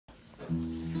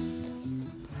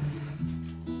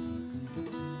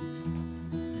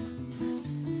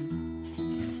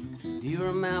you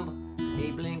remember?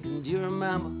 Abe Lincoln, do you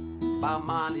remember? Bob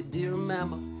Marley, do you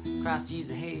remember? Cross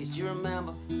Jesus Hayes, do you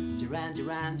remember? Duran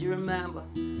Duran, do you remember?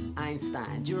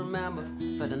 Einstein, do you remember?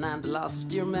 Ferdinand de Lesseps,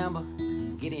 do you remember?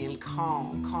 Gideon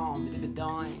Calm, the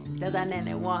doing. Does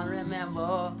anyone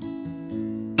remember?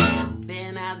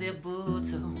 Benazir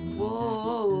Bhutto,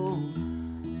 whoa,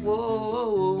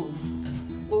 whoa,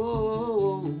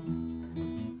 whoa.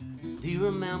 Do you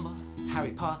remember?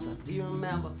 Harry Potter, do you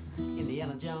remember?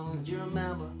 Indiana Jones, do you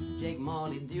remember? Jake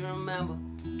Marley, do you remember?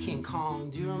 King Kong,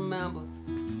 do you remember?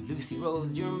 Lucy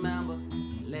Rose, do you remember?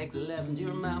 Legs 11, do you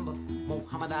remember?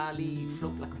 Muhammad Ali,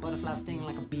 float like a butterfly, sting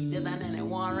like a bee. Does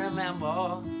anyone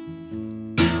remember?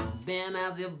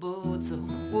 Benazir Bhutto,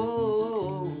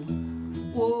 whoa,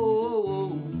 whoa,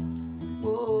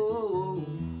 whoa.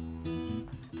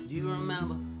 Do you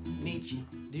remember? Nietzsche,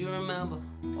 do you remember?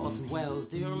 Orson Welles,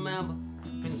 do you remember?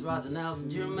 Prince Roger Nelson,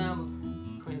 do you remember?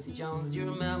 Quincy Jones, do you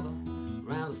remember?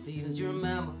 Randall Stevens, do you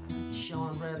remember?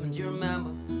 Sean Redmond, do you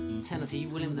remember? Tennessee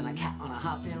Williams and a cat on a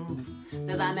hot tin roof.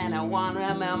 Does anyone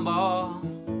remember?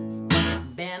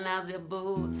 Benazir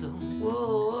Bhutto,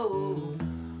 whoa,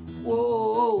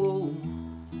 whoa,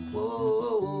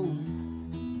 whoa.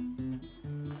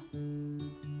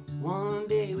 One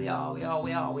day we all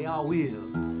will.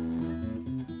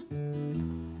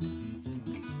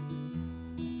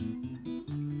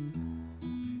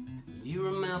 Do you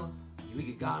remember?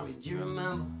 Eureka Gary, do you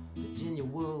remember? Virginia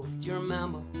Woolf, do you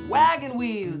remember? Wagon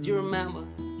Wheels, do you remember?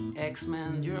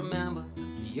 X-Men, do you remember?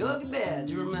 Yogi Bear,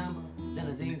 do you remember?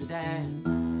 Zinazine Zidane,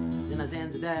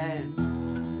 Zinazine Zidane,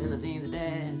 Zinazine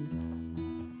Zidane.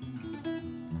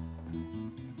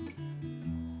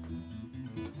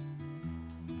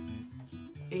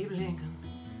 Abe Lincoln,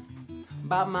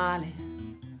 Bob Marley,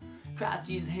 Cross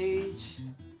Jesus Hayes,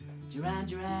 Duran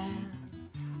Duran,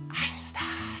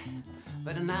 Einstein,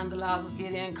 Ferdinand de Lesseps,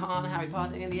 Gideon Calm, Harry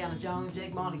Potter, Indiana Jones,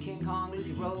 Jake Marley, King Kong,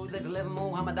 Lucy Rose, Legs 11,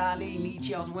 Muhammad Ali,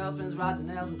 Nietzsche, Orson Welles, Prince Roger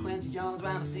Nelson, Quincy Jones,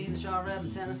 Randall Stevens, Sean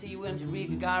Redmond, Tennessee Williams,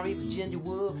 Eureka Gary, Virginia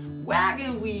Woolf,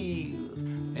 Wagon Wheels,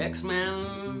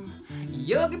 X-Men,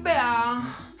 Yogi Bear,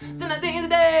 Zinazine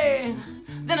Zidane,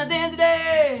 Zinazine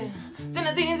Zidane,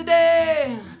 Zinazine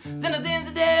Zidane, Zinazine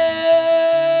Zidane.